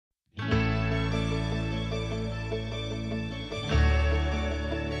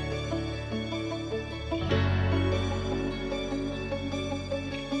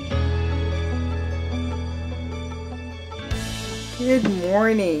Good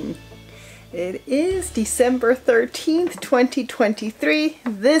morning. It is December 13th, 2023.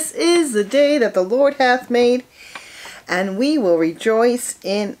 This is the day that the Lord hath made, and we will rejoice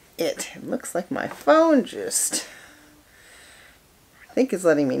in it. It looks like my phone just, I think is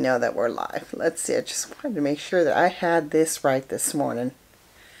letting me know that we're live. Let's see, I just wanted to make sure that I had this right this morning.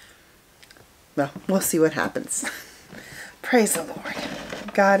 Well, we'll see what happens. Praise the Lord.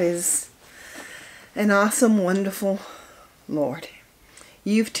 God is an awesome, wonderful Lord.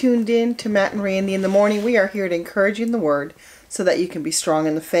 You've tuned in to Matt and Randy in the morning. We are here to encourage you in the Word so that you can be strong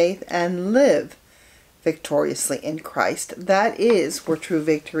in the faith and live victoriously in Christ. That is where true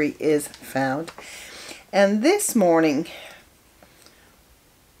victory is found. And this morning,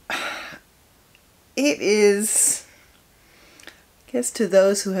 it is, I guess, to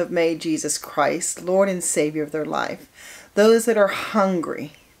those who have made Jesus Christ Lord and Savior of their life. Those that are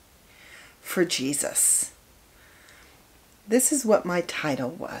hungry for Jesus. This is what my title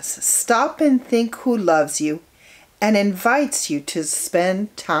was. Stop and think who loves you and invites you to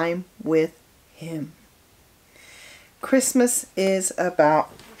spend time with Him. Christmas is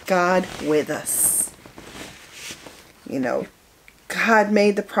about God with us. You know, God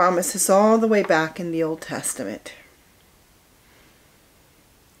made the promises all the way back in the Old Testament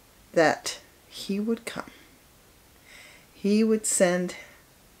that He would come. He would send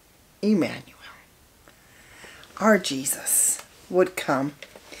Emmanuel. Our Jesus would come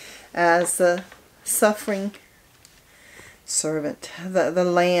as the suffering servant, the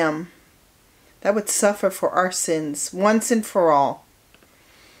lamb that would suffer for our sins once and for all,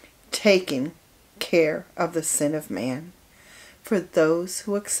 taking care of the sin of man for those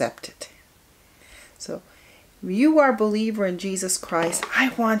who accept it. So, if you are a believer in Jesus Christ, I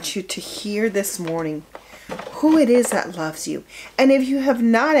want you to hear this morning who it is that loves you. And if you have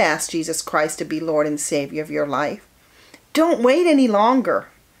not asked Jesus Christ to be Lord and Savior of your life, don't wait any longer.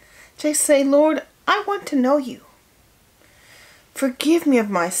 Just say, Lord, I want to know you. Forgive me of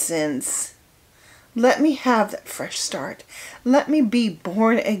my sins. Let me have that fresh start. Let me be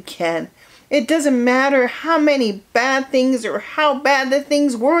born again. It doesn't matter how many bad things or how bad the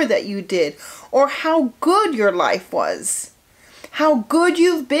things were that you did, or how good your life was, how good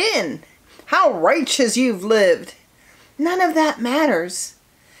you've been, how righteous you've lived. None of that matters.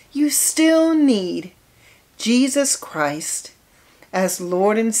 You still need Jesus Christ as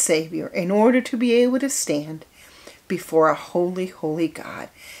Lord and Savior in order to be able to stand before a holy, holy God.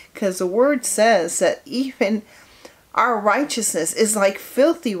 Because the Word says that even our righteousness is like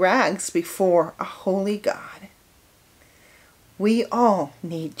filthy rags before a holy God. We all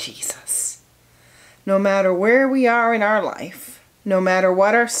need Jesus. No matter where we are in our life, no matter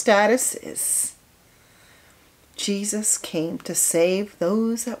what our status is, Jesus came to save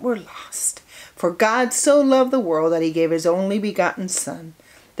those that were lost. For God so loved the world that He gave His only begotten Son,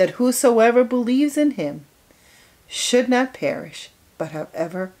 that whosoever believes in Him should not perish, but have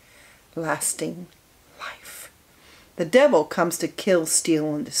everlasting life. The devil comes to kill,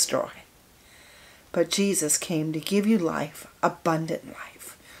 steal, and destroy. But Jesus came to give you life, abundant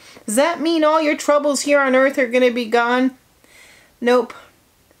life. Does that mean all your troubles here on earth are going to be gone? Nope.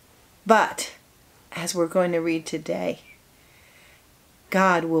 But, as we're going to read today,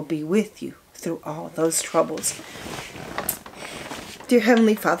 God will be with you through all those troubles. Dear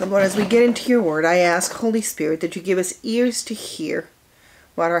Heavenly Father, Lord, as we get into your word, I ask, Holy Spirit, that you give us ears to hear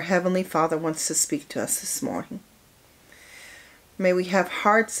what our Heavenly Father wants to speak to us this morning. May we have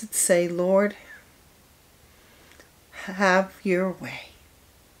hearts that say, Lord, have your way.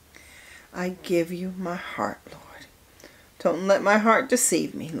 I give you my heart, Lord. Don't let my heart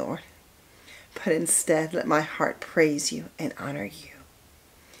deceive me, Lord, but instead let my heart praise you and honor you.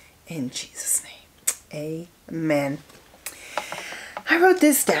 In Jesus' name, amen. I wrote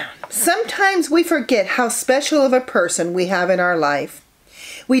this down. Sometimes we forget how special of a person we have in our life.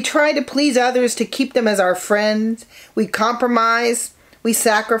 We try to please others to keep them as our friends. We compromise, we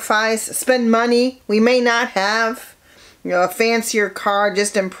sacrifice, spend money we may not have. A fancier car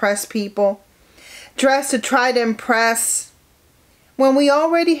just to impress people. Dress to try to impress, when we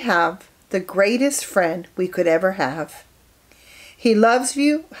already have the greatest friend we could ever have. He loves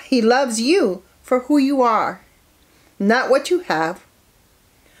you for who you are, not what you have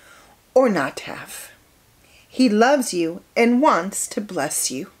or not have. He loves you and wants to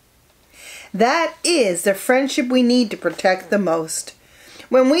bless you. That is the friendship we need to protect the most.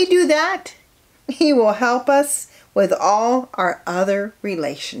 When we do that, He will help us with all our other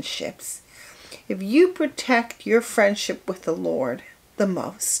relationships. If you protect your friendship with the Lord the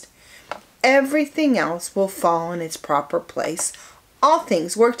most, everything else will fall in its proper place. All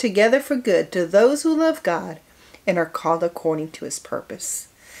things work together for good to those who love God and are called according to his purpose.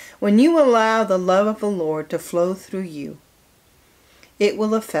 When you allow the love of the Lord to flow through you, it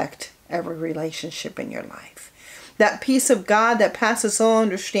will affect every relationship in your life. That peace of God that passes all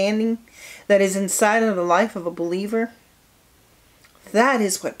understanding that is inside of the life of a believer, that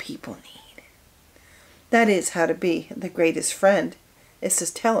is what people need. That is how to be the greatest friend, is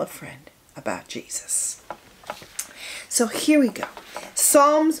to tell a friend about Jesus. So here we go.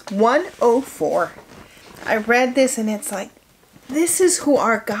 Psalms 104. I read this and it's like, this is who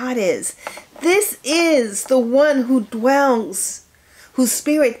our God is. This is the one who dwells, whose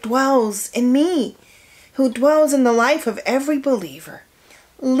spirit dwells in me, who dwells in the life of every believer.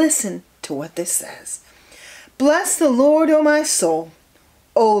 Listen to what this says. Bless the Lord, O my soul,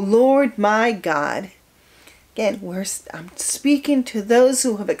 O Lord my God. Again, I'm speaking to those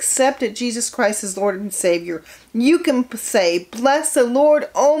who have accepted Jesus Christ as Lord and Savior. You can say, bless the Lord,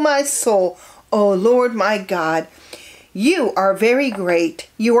 O my soul, O Lord my God. You are very great.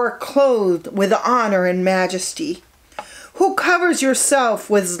 You are clothed with honor and majesty. Who covers yourself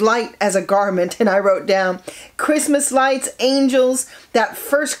with light as a garment? And I wrote down, Christmas lights, angels, that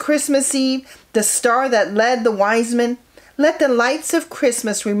first Christmas Eve, the star that led the wise men. Let the lights of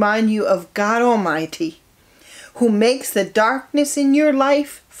Christmas remind you of God Almighty, who makes the darkness in your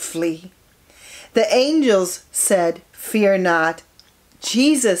life flee. The angels said, fear not.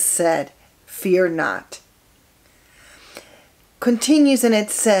 Jesus said, fear not. Continues and it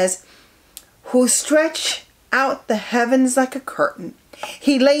says, who stretch out the heavens like a curtain.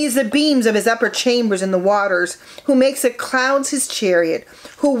 He lays the beams of his upper chambers in the waters, who makes the clouds his chariot,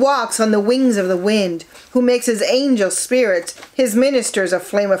 who walks on the wings of the wind, who makes his angel spirits, his ministers a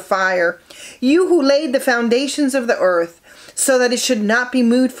flame of fire. You who laid the foundations of the earth, so that it should not be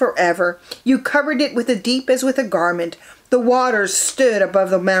moved forever. You covered it with the deep as with a garment. The waters stood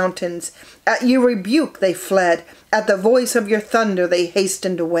above the mountains. At your rebuke they fled. At the voice of your thunder they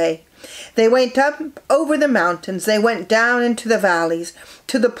hastened away. They went up over the mountains. They went down into the valleys,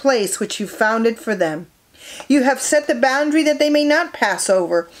 to the place which you founded for them. You have set the boundary that they may not pass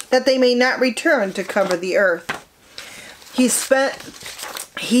over, that they may not return to cover the earth. He sends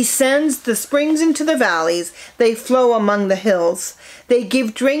the springs into the valleys. They flow among the hills. They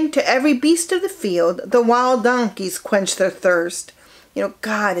give drink to every beast of the field. The wild donkeys quench their thirst. You know,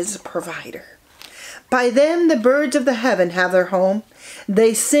 God is a provider. By them the birds of the heaven have their home.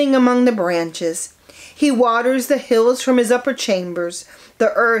 They sing among the branches. He waters the hills from his upper chambers.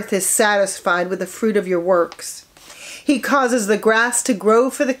 The earth is satisfied with the fruit of your works. He causes the grass to grow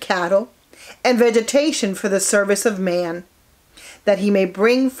for the cattle, and vegetation for the service of man, that he may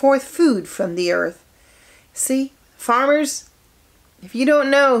bring forth food from the earth. See, farmers, if you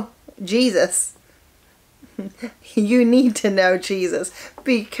don't know Jesus, you need to know Jesus,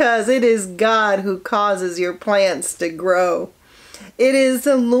 because it is God who causes your plants to grow. It is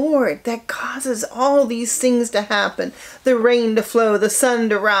the Lord that causes all these things to happen, the rain to flow, the sun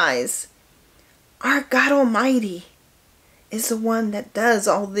to rise. Our God Almighty is the one that does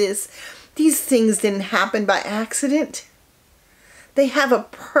all this. These things didn't happen by accident. They have a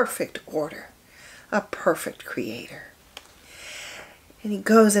perfect order, a perfect creator. And he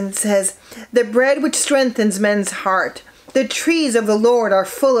goes and says, the bread which strengthens men's heart, the trees of the Lord are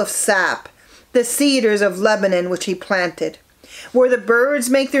full of sap, the cedars of Lebanon which he planted. Where the birds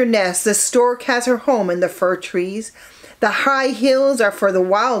make their nests, the stork has her home in the fir trees. The high hills are for the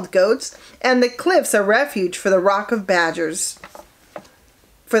wild goats, and the cliffs a refuge for the rock badgers.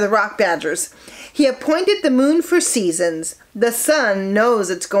 He appointed the moon for seasons. The sun knows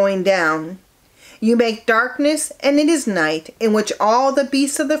it's going down. You make darkness, and it is night, in which all the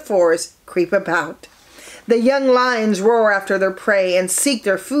beasts of the forest creep about. The young lions roar after their prey and seek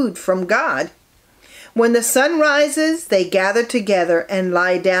their food from God. When the sun rises, they gather together and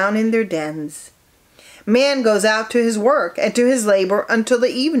lie down in their dens. Man goes out to his work and to his labor until the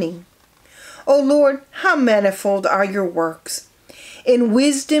evening. O Lord, how manifold are your works! In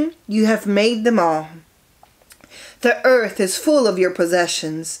wisdom you have made them all. The earth is full of your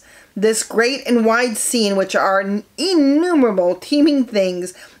possessions. This great and wide sea in which are innumerable teeming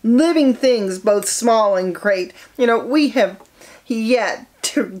things, living things, both small and great. You know, we have yet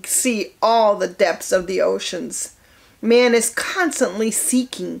to see all the depths of the oceans. Man is constantly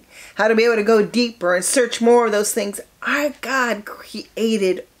seeking how to be able to go deeper and search more of those things. Our God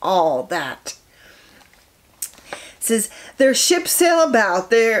created all that. It says, their ships sail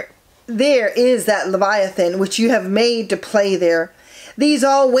about. There is that Leviathan which you have made to play there. These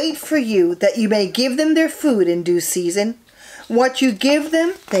all wait for you, that you may give them their food in due season. What you give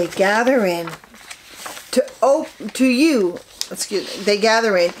them, they gather in. They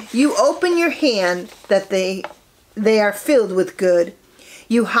gather in. You open your hand that they they are filled with good.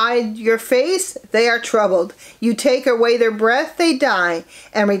 You hide your face, they are troubled. You take away their breath, they die,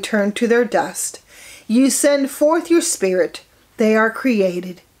 and return to their dust. You send forth your spirit, they are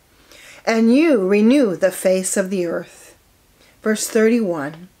created, and you renew the face of the earth. Verse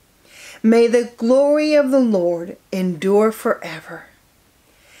 31. May the glory of the Lord endure forever.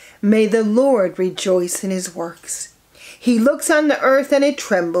 May the Lord rejoice in his works. He looks on the earth and it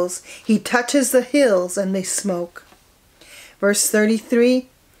trembles. He touches the hills and they smoke. Verse 33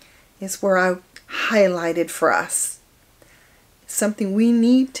 is where I highlighted for us. Something we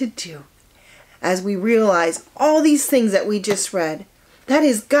need to do as we realize all these things that we just read. That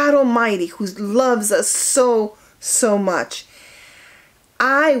is God Almighty who loves us so, so much.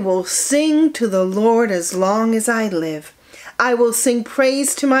 I will sing to the Lord as long as I live. I will sing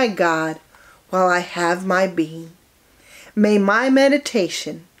praise to my God while I have my being. May my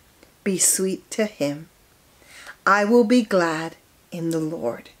meditation be sweet to him. I will be glad in the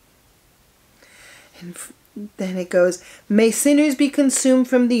Lord. And then it goes, may sinners be consumed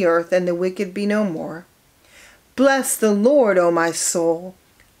from the earth and the wicked be no more. Bless the Lord, O my soul.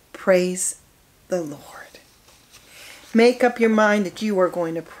 Praise the Lord. Make up your mind that you are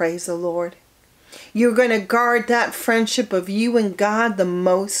going to praise the Lord. You're going to guard that friendship of you and God the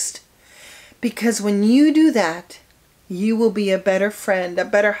most. Because when you do that, you will be a better friend, a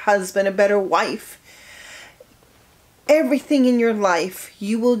better husband, a better wife. Everything in your life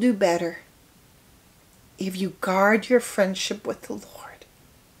you will do better if you guard your friendship with the Lord.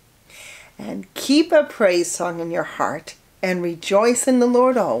 And keep a praise song in your heart and rejoice in the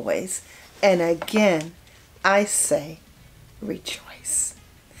Lord always. And again, I say, rejoice.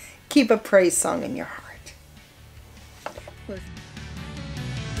 Keep a praise song in your heart.